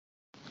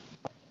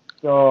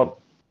So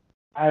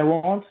I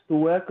want to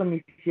welcome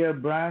you here,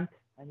 Brant.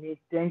 I mean,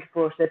 thank you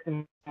for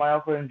accepting my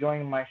offer and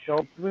joining my show.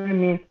 It really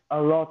means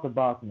a lot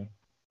about me.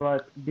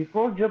 But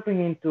before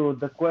jumping into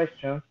the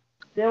questions,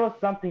 tell us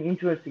something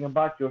interesting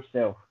about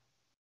yourself.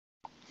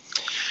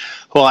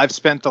 Well, I've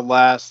spent the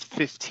last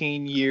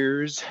 15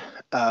 years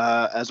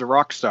as a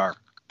rock star,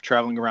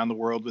 traveling around the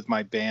world with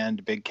my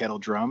band, Big Kettle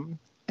Drum,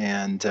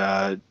 and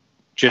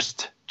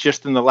just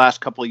in the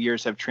last couple of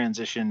years, have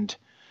transitioned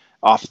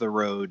off the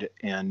road,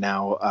 and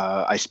now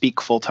I speak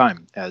full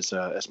time as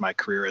my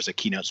career as a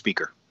keynote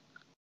speaker.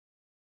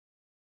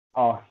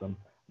 Awesome.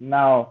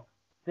 Now,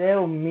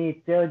 tell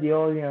the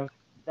audience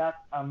that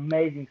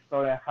amazing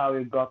story and how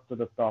you got to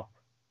the top.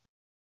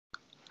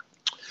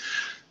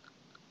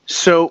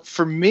 So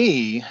for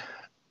me,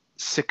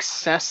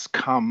 success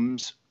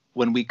comes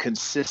when we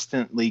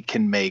consistently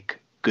can make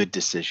good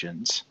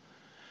decisions.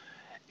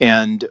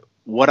 And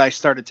what I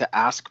started to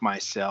ask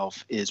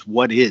myself is,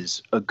 what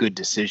is a good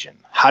decision?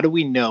 How do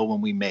we know when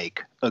we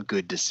make a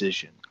good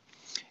decision?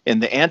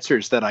 And the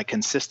answers that I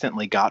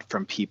consistently got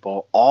from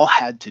people all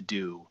had to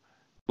do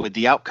with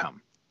the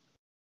outcome.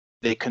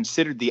 They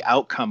considered the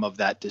outcome of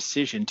that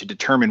decision to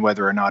determine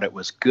whether or not it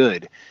was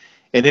good.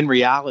 And in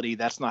reality,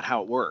 that's not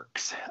how it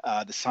works.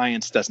 The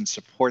science doesn't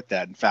support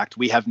that. In fact,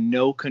 we have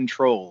no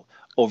control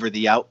over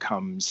the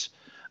outcomes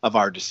of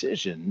our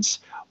decisions.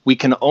 We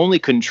can only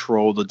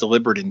control the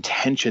deliberate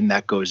intention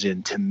that goes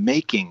into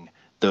making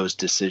those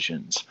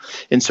decisions.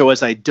 And so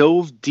as I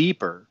dove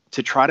deeper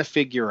to try to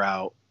figure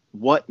out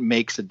what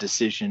makes a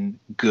decision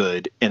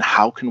good and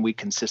how can we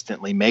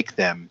consistently make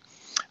them,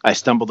 I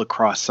stumbled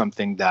across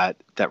something that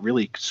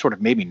really sort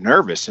of made me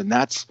nervous, and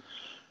that's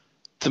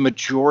the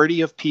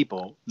majority of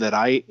people that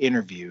I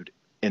interviewed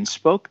and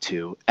spoke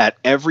to at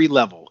every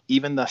level,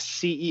 even the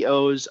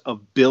CEOs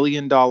of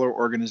billion-dollar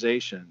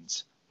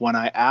organizations, when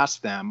I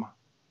asked them,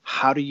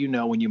 how do you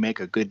know when you make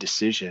a good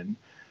decision?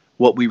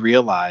 What we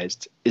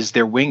realized is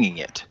they're winging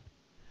it.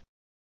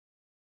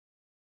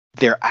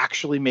 They're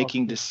actually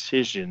making Okay.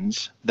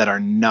 decisions that are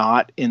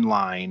not in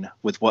line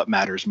with what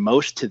matters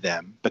most to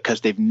them because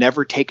they've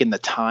never taken the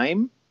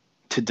time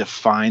to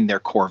define their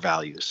core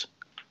values.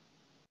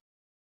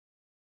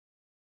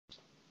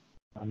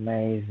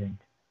 Amazing.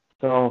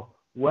 So,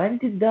 when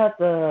did that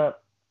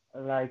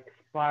like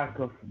spark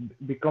of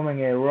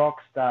becoming a rock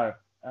star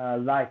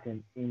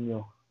lighten in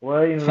you?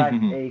 Were you in like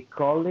a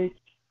college,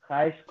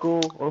 high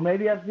school, or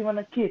maybe as even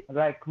a kid,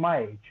 like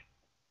my age?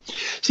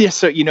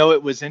 So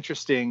it was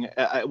interesting.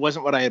 It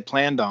wasn't what I had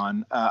planned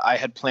on. I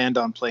had planned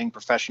on playing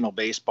professional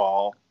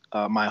baseball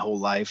my whole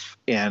life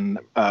and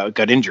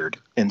got injured.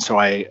 And so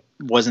I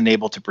wasn't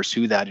able to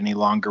pursue that any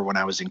longer when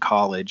I was in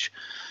college.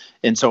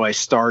 And so I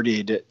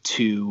started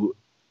to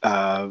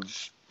uh,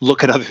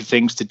 look at other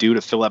things to do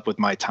to fill up with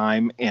my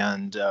time,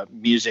 and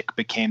music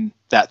became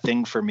that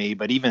thing for me.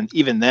 But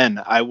even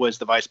then, I was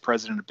the vice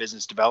president of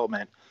business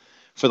development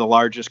for the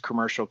largest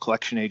commercial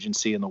collection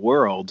agency in the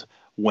world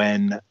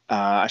when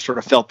I sort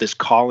of felt this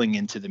calling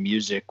into the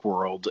music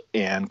world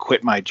and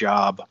quit my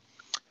job,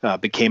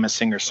 became a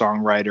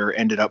singer-songwriter,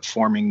 ended up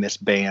forming this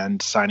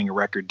band, signing a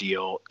record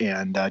deal,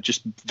 and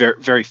just very,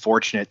 very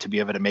fortunate to be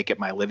able to make it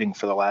my living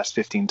for the last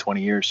 15,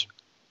 20 years.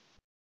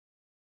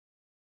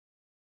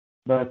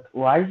 But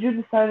why did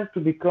you decide to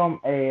become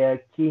a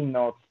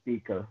keynote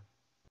speaker?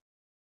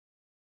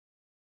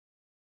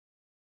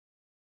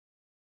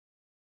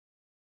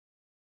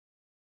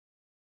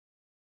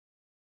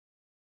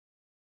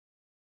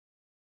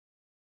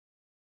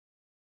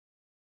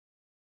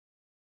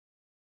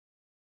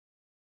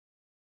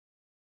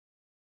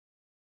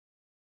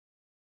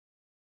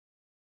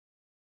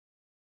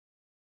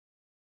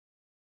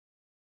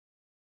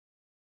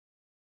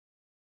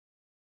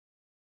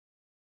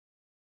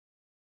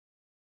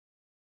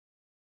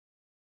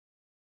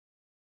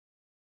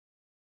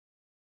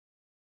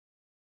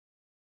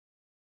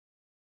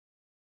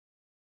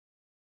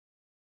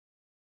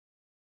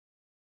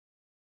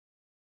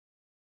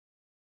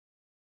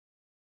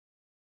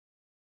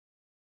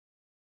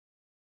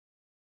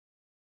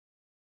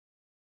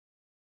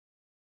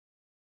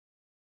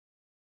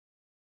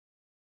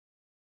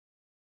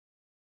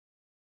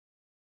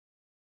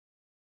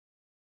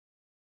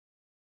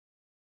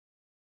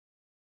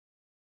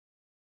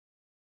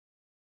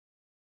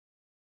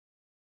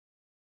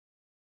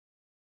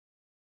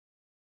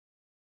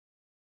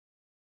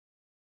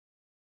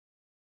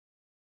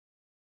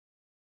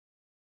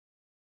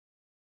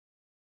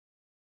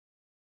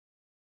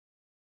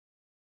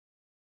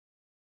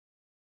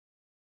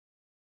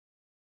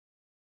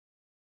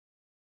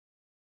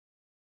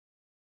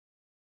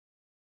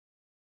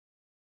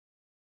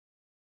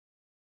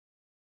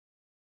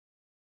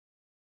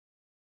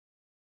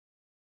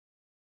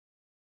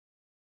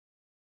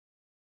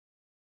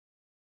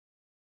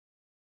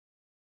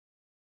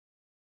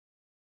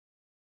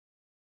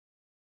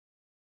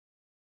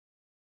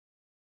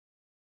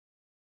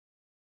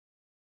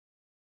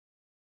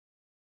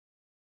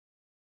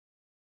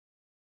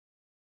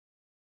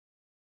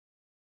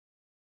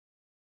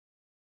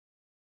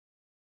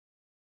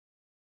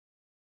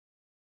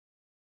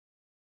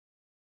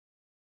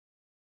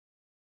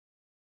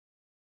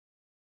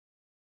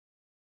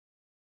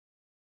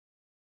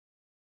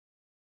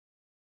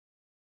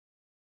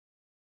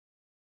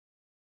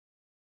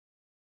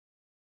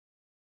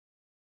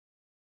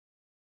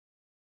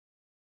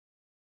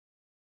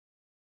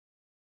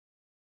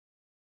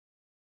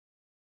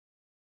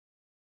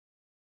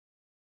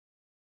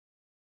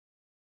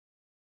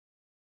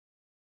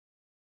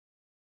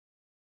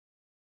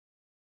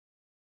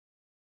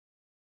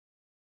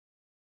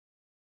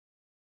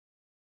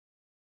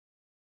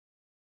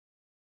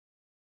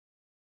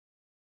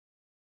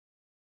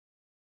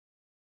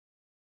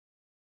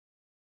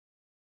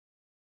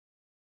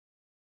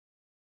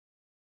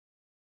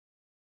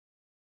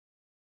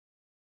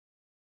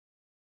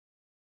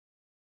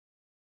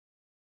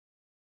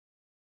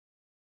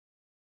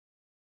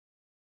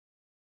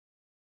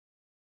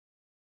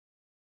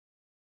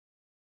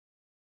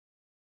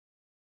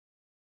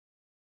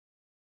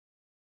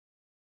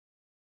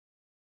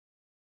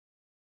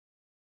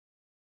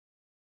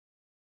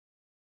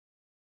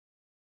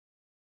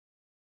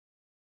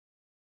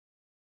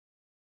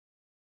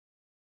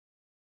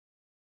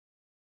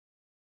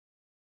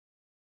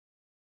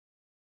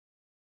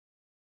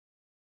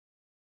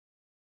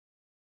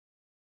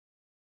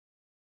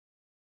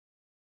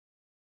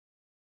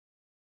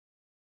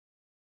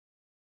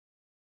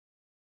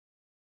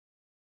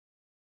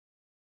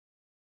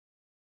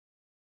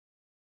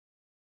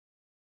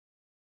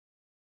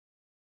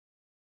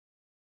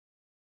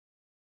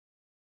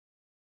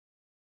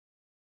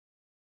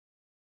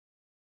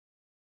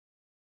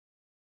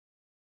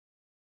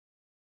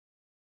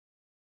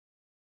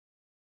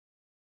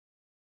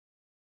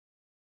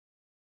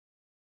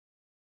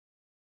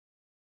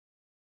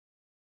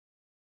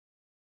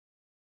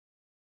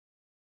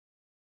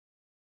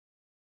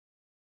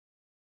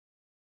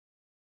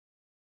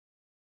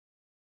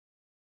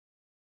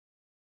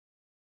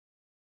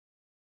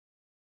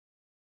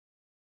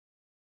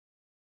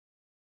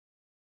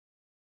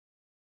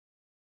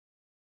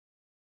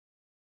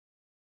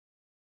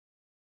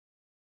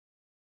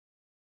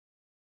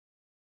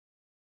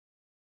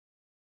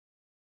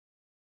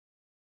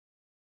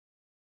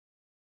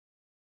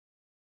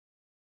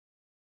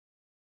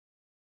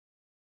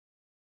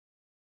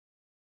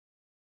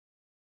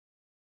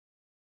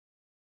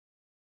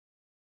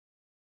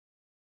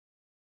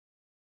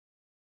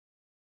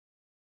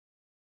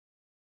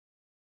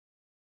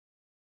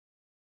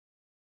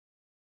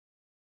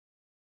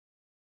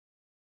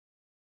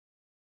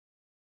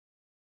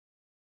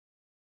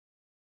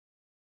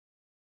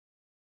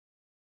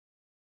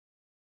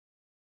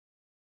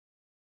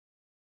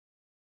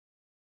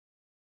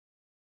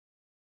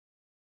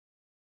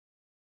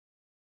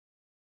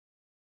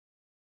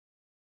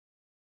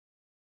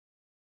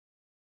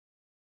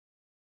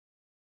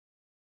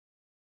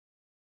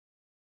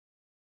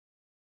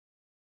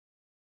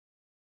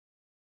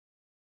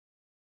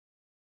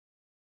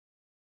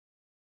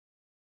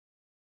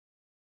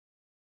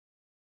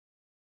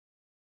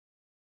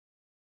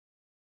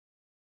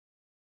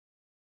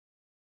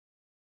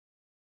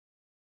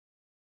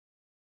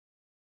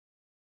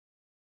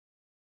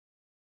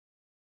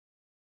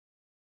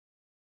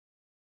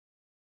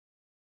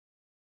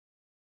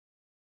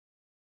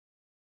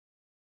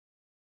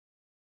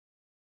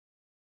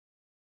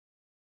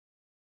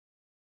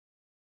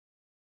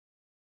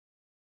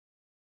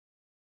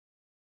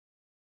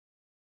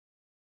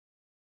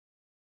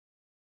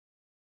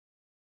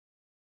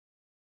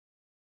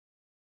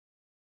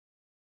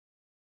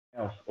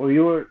 else, or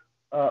you were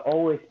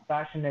always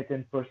passionate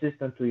and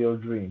persistent to your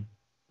dream?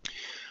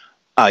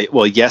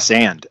 Well, yes,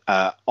 and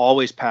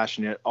always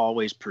passionate,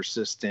 always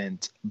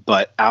persistent,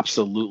 but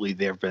absolutely,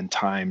 there have been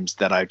times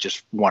that I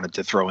just wanted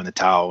to throw in the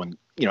towel. And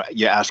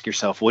you ask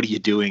yourself, what are you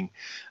doing?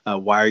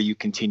 Why are you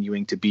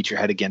continuing to beat your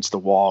head against the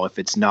wall? If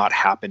it's not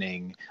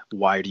happening,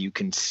 why do you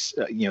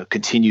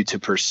continue to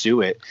pursue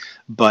it?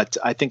 But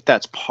I think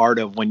that's part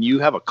of when you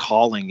have a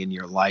calling in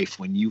your life,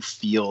 when you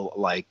feel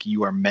like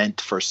you are meant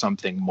for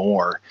something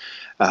more.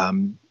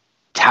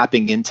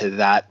 Tapping into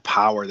that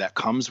power that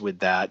comes with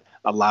that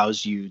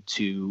allows you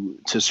to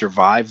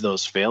survive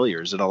those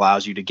failures. It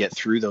allows you to get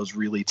through those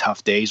really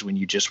tough days when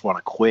you just want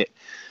to quit.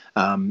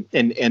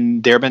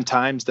 And there have been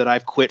times that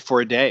I've quit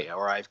for a day,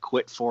 or I've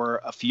quit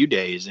for a few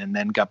days, and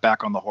then got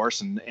back on the horse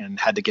and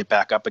had to get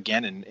back up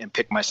again and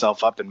pick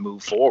myself up and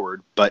move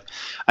forward. But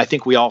I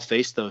think we all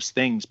face those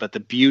things. But the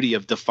beauty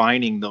of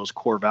defining those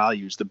core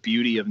values, the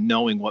beauty of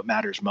knowing what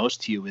matters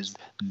most to you, is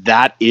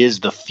that is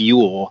the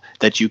fuel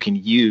that you can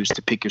use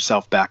to pick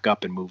yourself back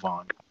up and move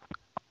on.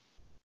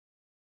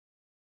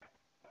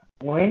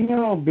 When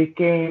you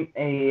became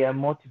a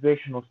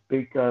motivational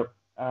speaker,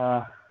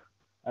 you're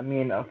a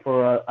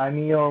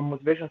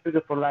motivational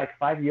speaker for like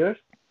 5 years.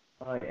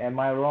 Am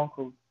I wrong?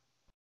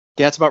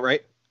 Yeah, that's about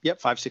right.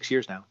 Yep, 5, 6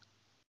 years now.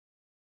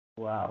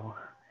 Wow.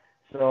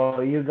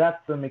 So you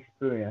got some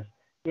experience.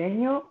 Can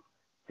you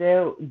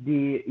tell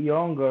the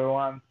younger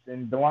ones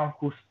and the ones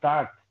who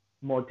start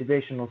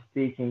motivational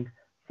speaking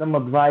some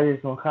advice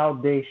on how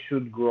they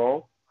should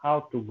grow,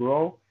 how to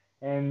grow,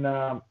 and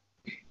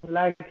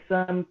like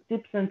some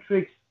tips and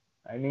tricks?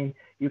 I mean,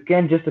 you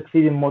can't just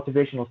succeed in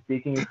motivational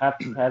speaking. You have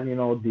to have,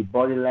 the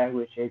body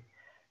language,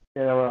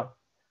 etc.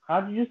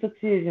 How did you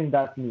succeed in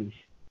that niche?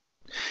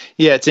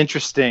 Yeah, it's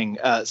interesting.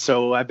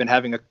 So I've been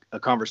having a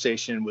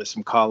conversation with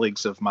some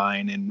colleagues of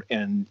mine,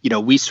 and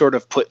we sort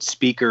of put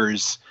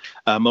speakers,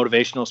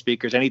 motivational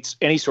speakers,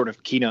 any sort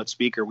of keynote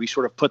speaker, we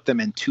sort of put them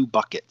in two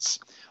buckets.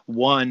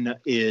 One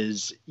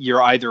is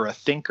you're either a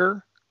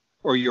thinker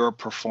or you're a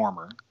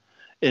performer.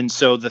 And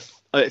so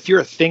if you're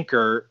a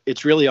thinker,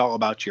 it's really all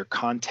about your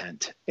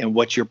content and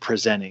what you're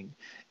presenting.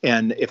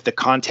 And if the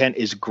content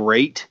is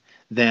great,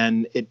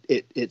 then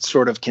it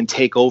sort of can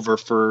take over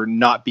for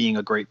not being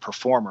a great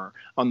performer.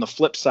 On the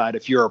flip side,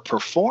 if you're a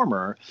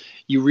performer,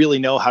 you really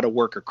know how to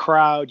work a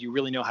crowd. You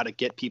really know how to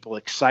get people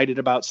excited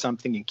about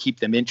something and keep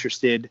them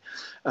interested.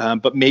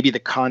 But maybe the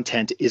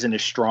content isn't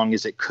as strong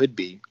as it could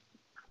be.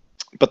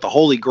 But the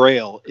holy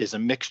grail is a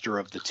mixture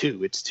of the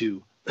two. It's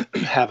to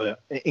have an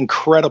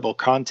incredible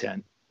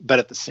content, but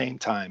at the same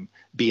time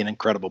be an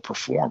incredible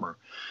performer.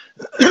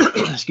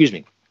 Excuse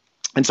me.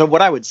 And so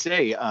what I would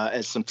say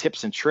as some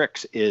tips and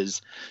tricks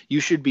is you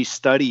should be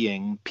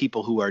studying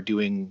people who are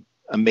doing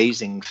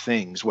amazing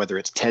things, whether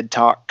it's TED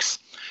Talks,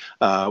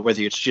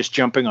 whether it's just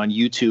jumping on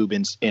YouTube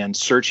and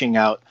searching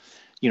out,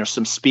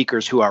 some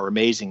speakers who are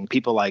amazing.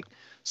 People like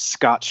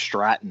Scott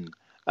Stratton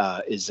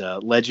is a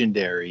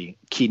legendary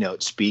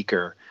keynote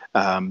speaker.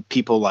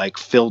 People like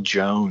Phil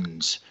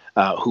Jones,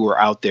 who are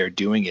out there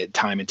doing it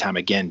time and time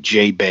again.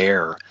 Jay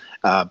Baer,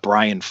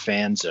 Brian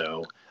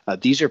Fanzo.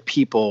 These are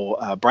people.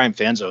 Brian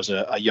Fanzo is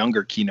a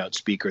younger keynote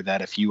speaker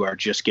that if you are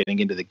just getting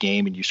into the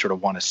game and you sort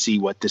of want to see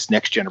what this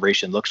next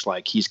generation looks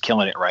like, he's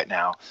killing it right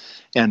now.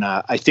 And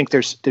I think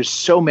there's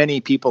so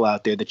many people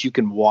out there that you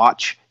can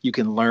watch, you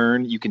can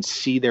learn, you can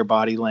see their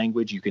body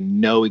language, you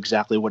can know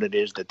exactly what it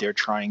is that they're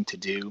trying to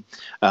do.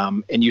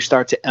 And you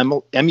start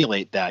to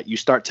emulate that. You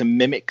start to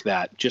mimic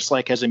that. Just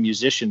like as a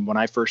musician, when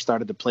I first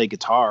started to play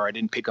guitar, I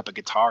didn't pick up a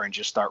guitar and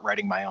just start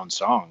writing my own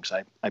songs.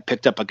 I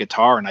picked up a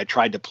guitar and I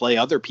tried to play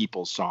other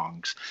people's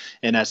songs.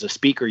 And as a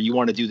speaker, you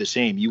want to do the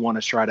same. You want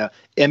to try to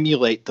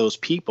emulate those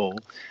people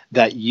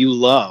that you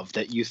love,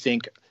 that you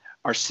think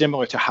are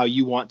similar to how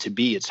you want to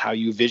be. It's how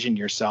you vision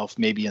yourself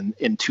maybe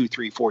in 2,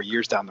 3, 4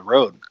 years down the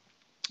road.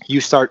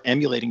 You start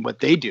emulating what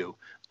they do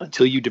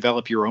until you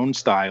develop your own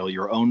style,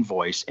 your own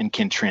voice, and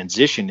can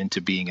transition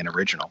into being an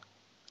original.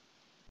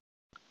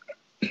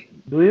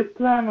 Do you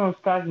plan on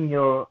starting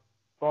your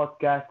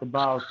podcast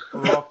about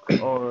rock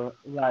or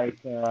like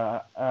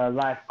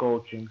life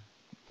coaching,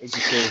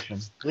 education?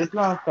 Do you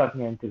plan on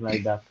starting anything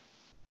like that?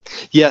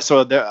 Yeah,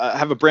 so I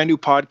have a brand new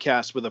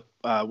podcast with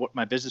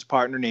my business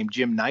partner named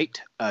Jim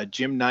Knight.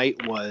 Jim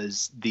Knight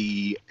was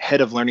the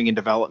head of learning and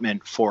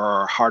development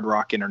for Hard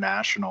Rock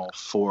International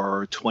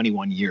for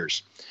 21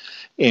 years.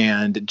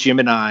 And Jim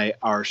and I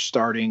are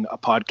starting a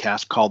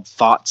podcast called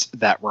Thoughts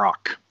That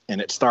Rock.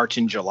 And it starts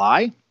in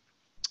July.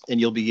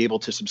 And you'll be able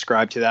to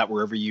subscribe to that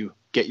wherever you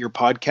get your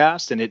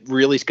podcast. And it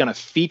really is going to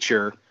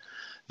feature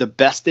the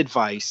best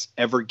advice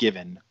ever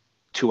given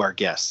to our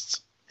guests.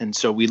 And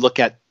so we look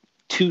at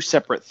 2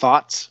 separate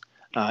thoughts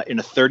in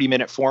a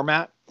 30-minute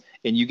format,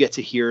 and you get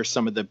to hear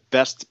some of the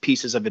best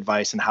pieces of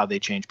advice and how they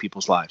change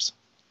people's lives.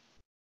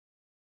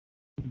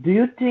 Do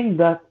you think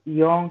that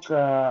young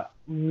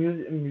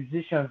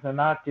musicians and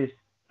artists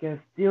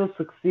can still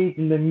succeed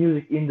in the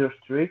music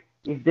industry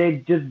if they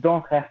just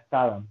don't have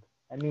talent?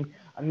 I mean,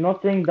 I'm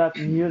not saying that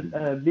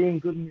being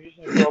good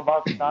musicians is all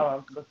about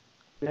talent, but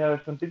there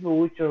are some people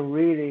which are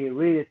really,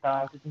 really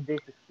talented and they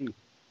succeed.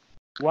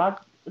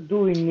 What do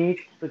we need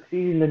to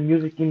succeed in the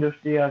music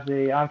industry as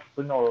a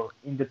entrepreneur,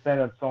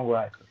 independent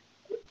songwriter,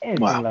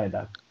 anything Wow. like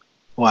that?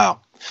 Wow.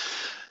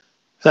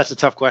 That's a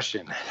tough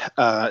question,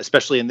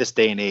 especially in this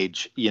day and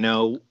age.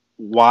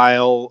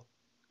 While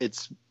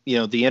it's,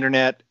 the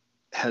internet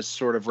has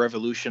sort of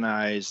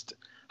revolutionized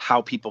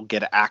how people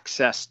get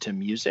access to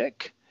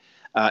music,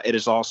 it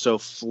has also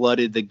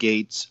flooded the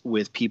gates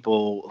with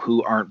people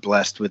who aren't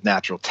blessed with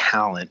natural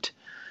talent.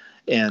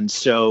 And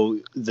so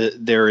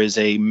there is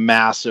a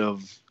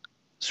massive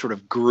sort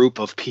of group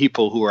of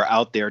people who are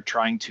out there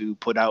trying to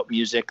put out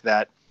music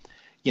that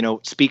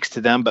speaks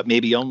to them, but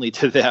maybe only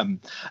to them.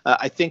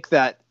 I think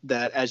that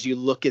as you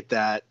look at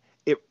that,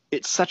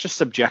 it's such a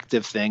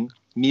subjective thing.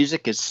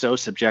 Music is so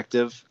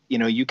subjective.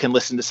 You can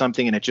listen to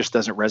something and it just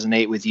doesn't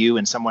resonate with you,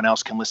 and someone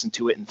else can listen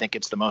to it and think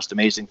it's the most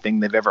amazing thing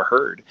they've ever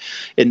heard.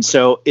 And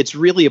so it's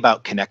really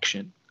about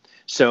connection.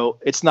 So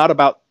it's not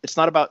about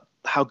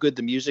how good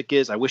the music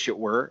is. I wish it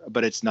were,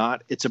 but it's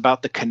not. It's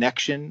about the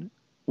connection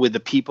with the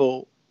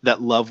people that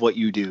love what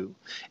you do.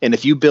 And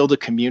if you build a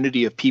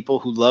community of people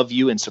who love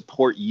you and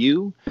support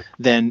you,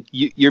 then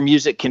your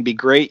music can be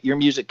great. Your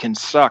music can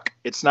suck.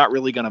 It's not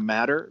really going to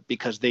matter,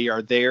 because they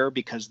are there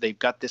because they've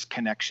got this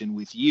connection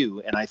with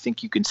you. And I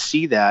think you can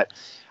see that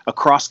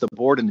across the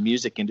board in the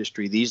music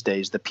industry these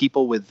days. The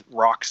people with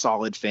rock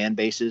solid fan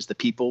bases, the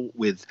people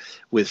with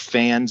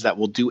fans that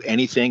will do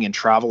anything and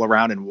travel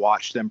around and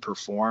watch them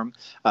perform,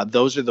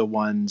 those are the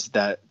ones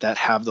that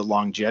have the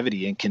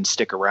longevity and can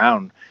stick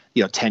around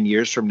 10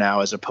 years from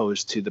now, as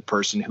opposed to the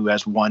person who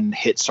has one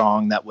hit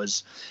song that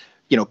was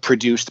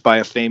produced by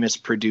a famous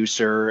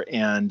producer,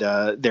 and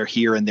they're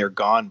here and they're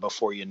gone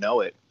before you know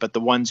it. But the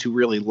ones who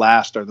really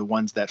last are the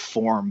ones that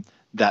form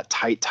that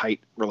tight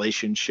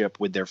relationship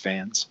with their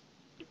fans.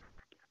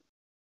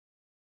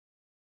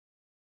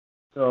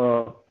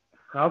 So,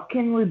 how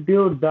can we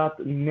build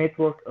that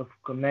network of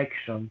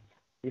connections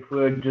if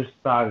we're just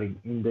starting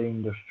in the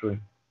industry?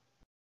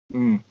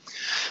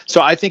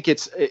 So I think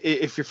it's,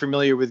 if you're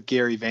familiar with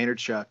Gary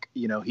Vaynerchuk,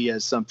 he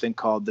has something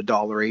called the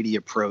 $80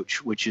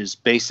 approach, which is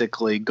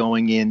basically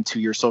going into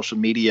your social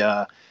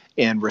media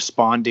and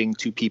responding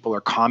to people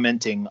or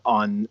commenting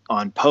on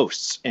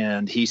posts.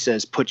 And he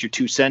says, put your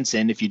 2 cents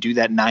in. If you do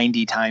that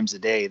 90 times a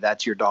day,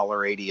 that's your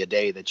 $80 a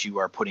day that you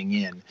are putting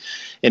in.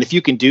 And if you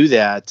can do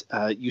that,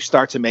 you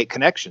start to make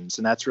connections.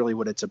 And that's really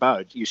what it's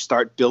about. You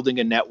start building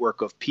a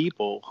network of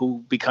people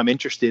who become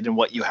interested in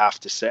what you have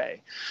to say.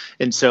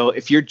 And so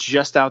if you're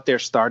just out there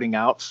starting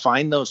out,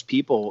 find those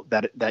people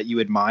that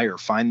you admire,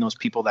 find those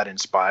people that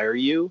inspire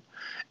you,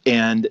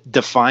 and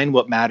define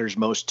what matters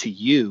most to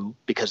you,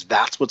 because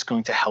that's what's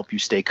going to help you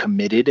stay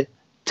committed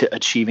to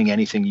achieving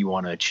anything you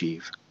want to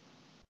achieve.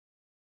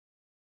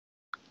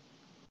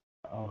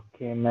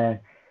 Okay, man.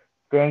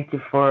 Thank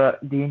you for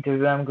the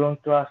interview. I'm going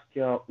to ask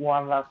you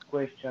one last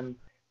question,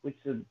 which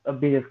is a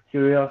bit of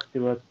curiosity,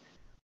 but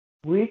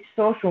which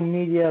social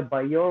media,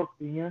 by your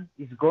opinion,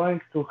 is going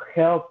to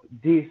help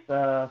these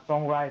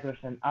songwriters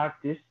and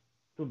artists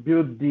to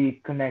build the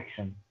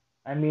connection?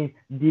 I mean,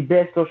 the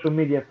best social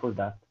media for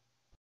that,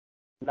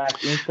 like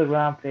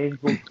Instagram,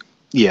 Facebook.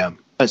 Yeah.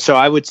 So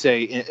I would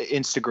say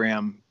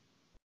Instagram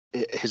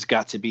has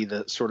got to be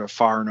the sort of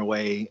far and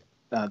away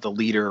the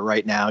leader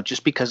right now,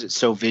 just because it's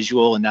so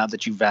visual. And now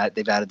that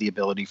they've added the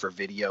ability for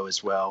video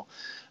as well.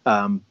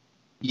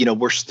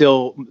 We're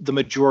still, the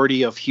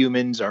majority of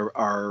humans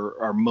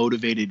are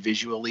motivated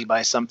visually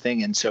by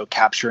something. And so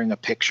capturing a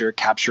picture,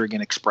 capturing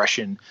an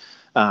expression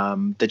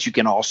that you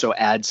can also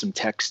add some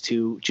text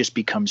to just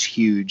becomes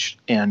huge.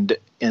 And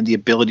the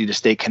ability to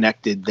stay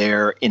connected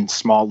there in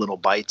small little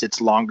bites. It's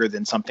longer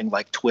than something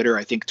like Twitter.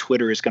 I think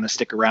Twitter is going to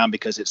stick around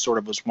because it sort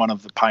of was one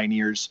of the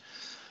pioneers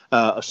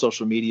of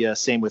social media.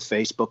 Same with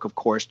Facebook, of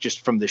course,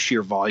 just from the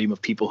sheer volume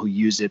of people who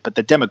use it. But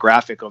the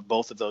demographic of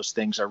both of those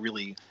things are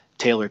really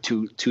tailored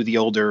to the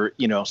older,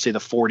 say the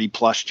 40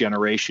 plus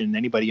generation.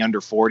 Anybody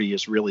under 40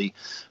 is really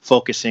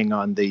focusing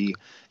on the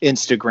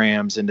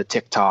Instagrams and the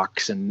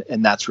TikToks,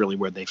 and that's really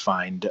where they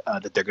find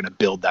that they're going to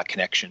build that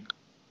connection.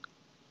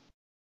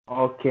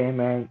 Okay,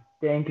 man.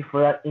 Thank you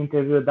for that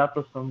interview. That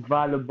was some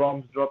value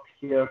bombs dropped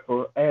here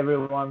for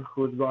everyone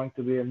who's going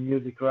to be a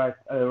music writer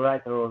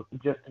or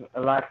just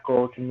a life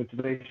coach and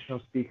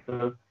motivational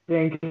speaker.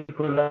 Thank you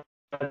for that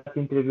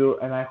interview,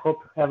 and I hope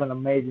you have an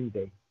amazing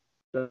day.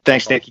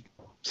 Thanks, Nikki.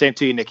 Same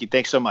to you, Nikki.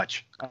 Thanks so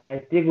much. I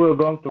think we're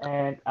going to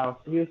end.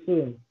 I'll see you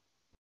soon.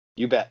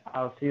 You bet.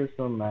 I'll see you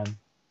soon, man.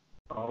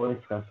 Always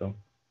awesome.